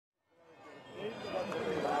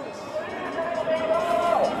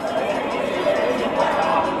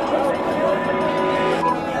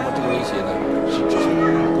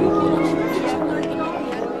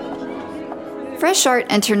Fresh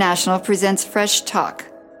Art International presents Fresh Talk,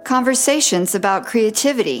 conversations about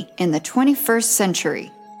creativity in the 21st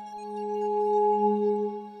century.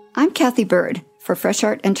 I'm Kathy Bird for Fresh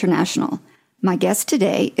Art International. My guest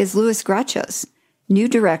today is Louis Grachos, new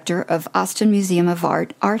director of Austin Museum of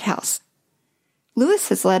Art Art House. Louis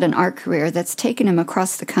has led an art career that's taken him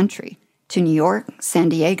across the country to New York, San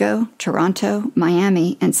Diego, Toronto,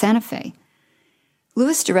 Miami, and Santa Fe.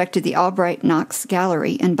 Louis directed the Albright Knox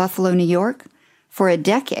Gallery in Buffalo, New York, for a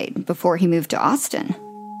decade before he moved to Austin.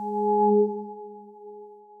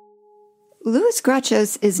 Louis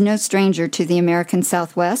Grachos is no stranger to the American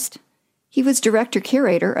Southwest. He was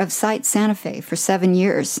director-curator of Site Santa Fe for 7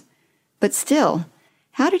 years. But still,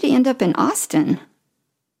 how did he end up in Austin?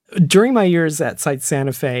 During my years at Site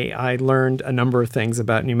Santa Fe, I learned a number of things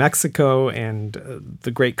about New Mexico and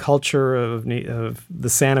the great culture of the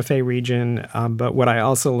Santa Fe region. But what I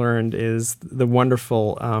also learned is the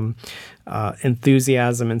wonderful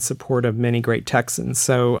enthusiasm and support of many great Texans.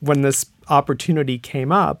 So when this opportunity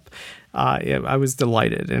came up, I was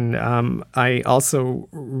delighted. And I also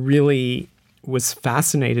really was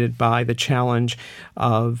fascinated by the challenge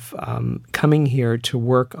of coming here to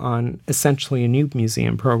work on essentially a new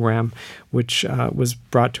museum program, which was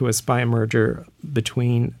brought to us by a merger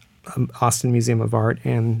between Austin Museum of Art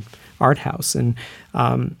and Art House. And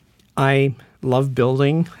I love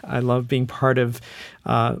building. I love being part of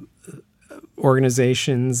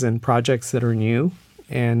organizations and projects that are new.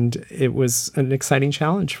 And it was an exciting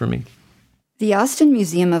challenge for me. The Austin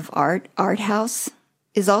Museum of Art Art House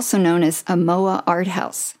is also known as AMOA Art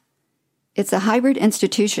House. It's a hybrid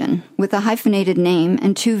institution with a hyphenated name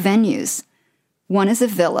and 2 venues. One is a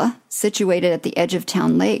villa situated at the edge of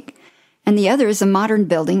Town Lake, and the other is a modern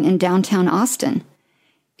building in downtown Austin.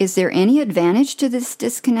 Is there any advantage to this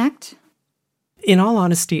disconnect? In all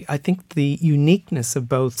honesty, I think the uniqueness of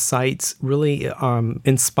both sites really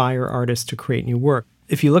inspire artists to create new work.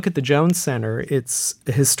 If you look at the Jones Center, it's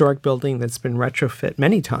a historic building that's been retrofit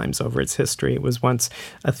many times over its history. It was once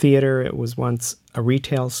a theater. It was once a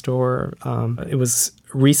retail store. It was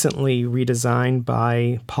recently redesigned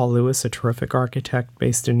by Paul Lewis, a terrific architect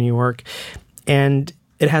based in New York. And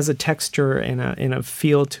it has a texture and a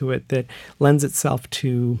feel to it that lends itself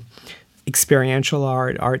to experiential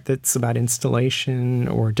art that's about installation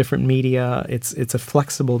or different media. It's a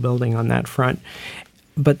flexible building on that front.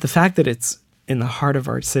 But the fact that it's in the heart of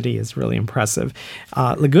our city is really impressive.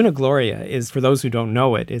 Laguna Gloria is, for those who don't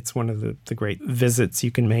know it, it's one of the great visits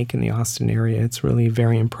you can make in the Austin area. It's really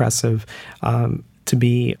very impressive to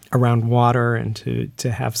be around water and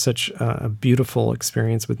to have such a beautiful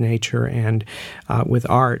experience with nature and with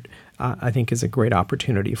art, I think is a great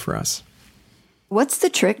opportunity for us. What's the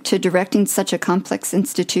trick to directing such a complex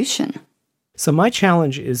institution? So my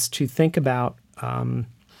challenge is to think about an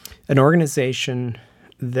organization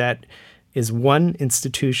that is one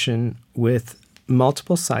institution with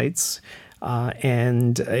multiple sites.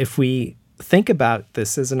 And if we think about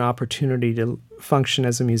this as an opportunity to function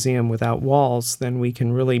as a museum without walls, then we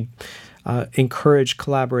can really encourage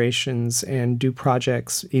collaborations and do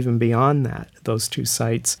projects even beyond those 2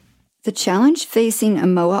 sites. The challenge facing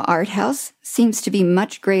AMOA Art House seems to be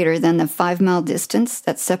much greater than the 5-mile distance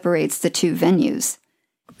that separates the 2 venues.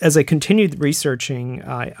 As I continued researching,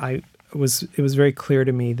 it was very clear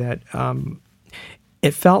to me that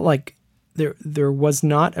it felt like there was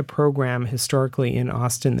not a program historically in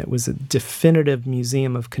Austin that was a definitive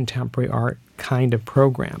museum of contemporary art kind of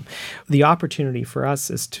program. The opportunity for us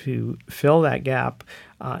is to fill that gap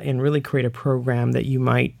and really create a program that you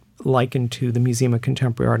might liken to the Museum of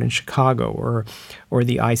Contemporary Art in Chicago or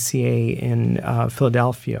the ICA in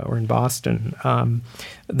Philadelphia or in Boston,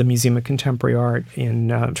 the Museum of Contemporary Art in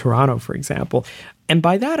Toronto, for example. And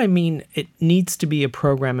by that, I mean it needs to be a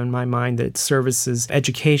program in my mind that services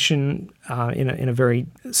education in a very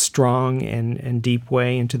strong and deep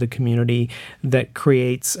way into the community, that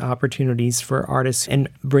creates opportunities for artists and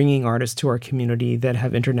bringing artists to our community that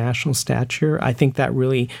have international stature. I think that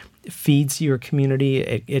really feeds your community.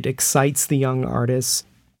 It excites the young artists.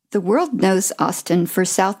 The world knows Austin for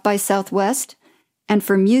South by Southwest and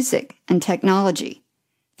for music and technology.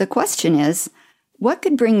 The question is, what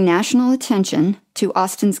could bring national attention to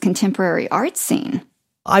Austin's contemporary art scene?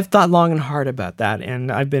 I've thought long and hard about that,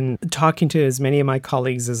 and I've been talking to as many of my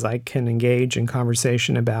colleagues as I can engage in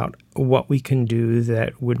conversation about what we can do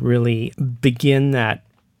that would really begin that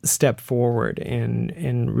step forward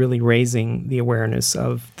in really raising the awareness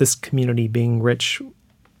of this community being rich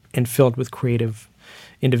and filled with creative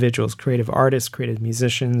individuals, creative artists, creative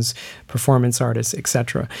musicians, performance artists,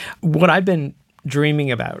 etc. What I've been dreaming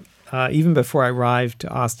about even before I arrived to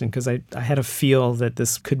Austin, because I had a feel that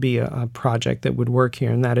this could be a project that would work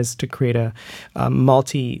here, and that is to create a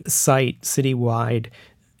multi-site, citywide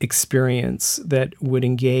experience that would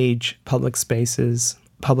engage public spaces,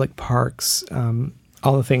 public parks,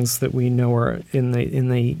 all the things that we know are in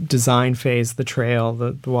the design phase, the trail,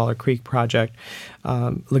 the Waller Creek project,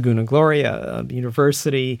 Laguna Gloria,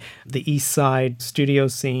 University, the East Side studio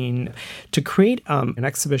scene, to create an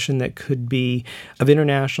exhibition that could be of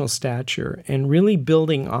international stature and really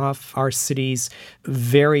building off our city's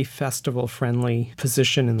very festival-friendly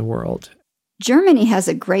position in the world. Germany has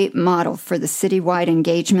a great model for the citywide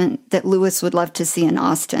engagement that Louis would love to see in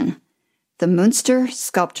Austin, the Münster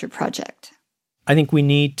Sculpture Project. I think we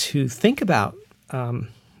need to think about the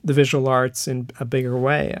visual arts in a bigger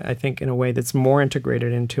way. I think in a way that's more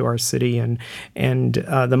integrated into our city. And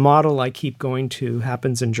the model I keep going to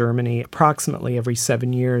happens in Germany approximately every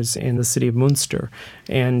 7 years in the city of Münster.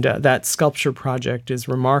 And that sculpture project is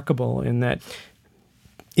remarkable in that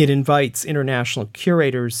it invites international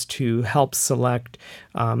curators to help select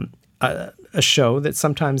a show that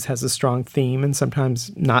sometimes has a strong theme and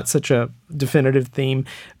sometimes not such a definitive theme,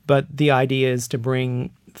 but the idea is to bring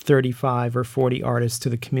 35 or 40 artists to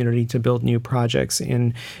the community to build new projects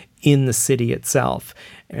in the city itself.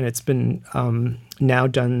 And it's been now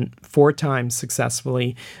done 4 times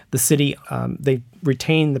successfully. The city, they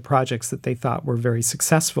retained the projects that they thought were very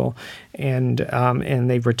successful, and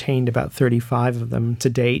they've retained about 35 of them to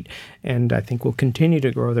date, and I think will continue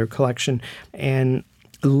to grow their collection. And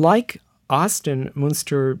like Austin,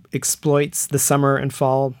 Münster exploits the summer and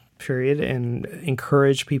fall period and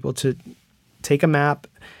encourage people to take a map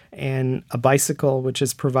and a bicycle, which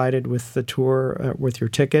is provided with the tour, with your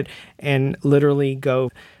ticket, and literally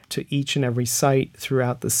go to each and every site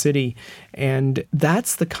throughout the city. And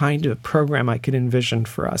that's the kind of program I could envision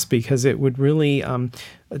for us, because it would really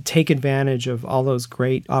take advantage of all those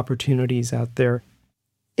great opportunities out there.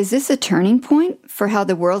 Is this a turning point for how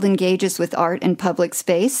the world engages with art in public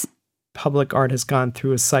space? Public art has gone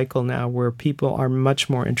through a cycle now where people are much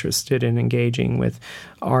more interested in engaging with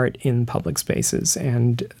art in public spaces,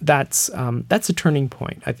 and that's a turning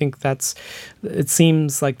point. I think it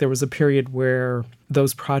seems like there was a period where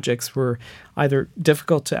those projects were either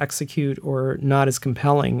difficult to execute or not as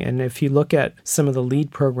compelling. And if you look at some of the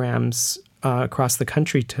lead programs across the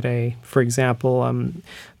country today, for example,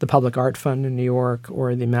 the Public Art Fund in New York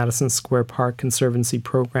or the Madison Square Park Conservancy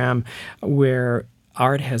program, where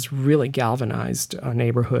art has really galvanized a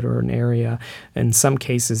neighborhood or an area. In some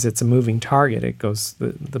cases, it's a moving target.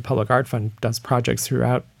 The Public Art Fund does projects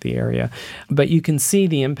throughout the area. But you can see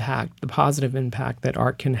the impact, the positive impact that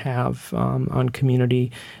art can have on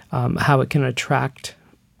community, how it can attract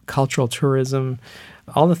cultural tourism,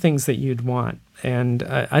 all the things that you'd want. And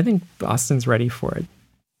I think Austin's ready for it.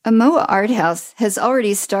 Amoa Art House has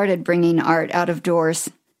already started bringing art out of doors.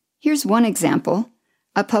 Here's one example.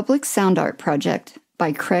 A public sound art project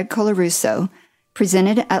by Craig Colarusso,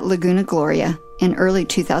 presented at Laguna Gloria in early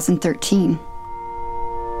 2013.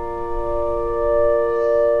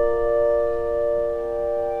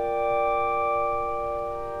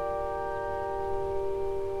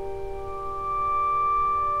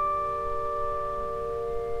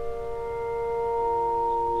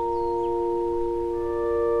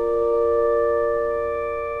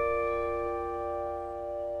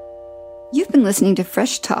 You've been listening to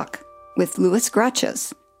Fresh Talk with Louis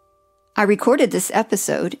Grachos. I recorded this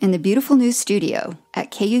episode in the beautiful new studio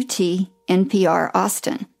at KUT NPR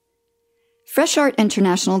Austin.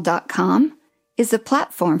 FreshArtInternational.com is the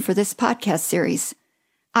platform for this podcast series.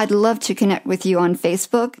 I'd love to connect with you on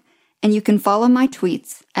Facebook, and you can follow my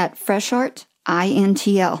tweets at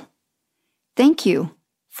FreshArtINTL. Thank you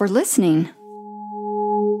for listening.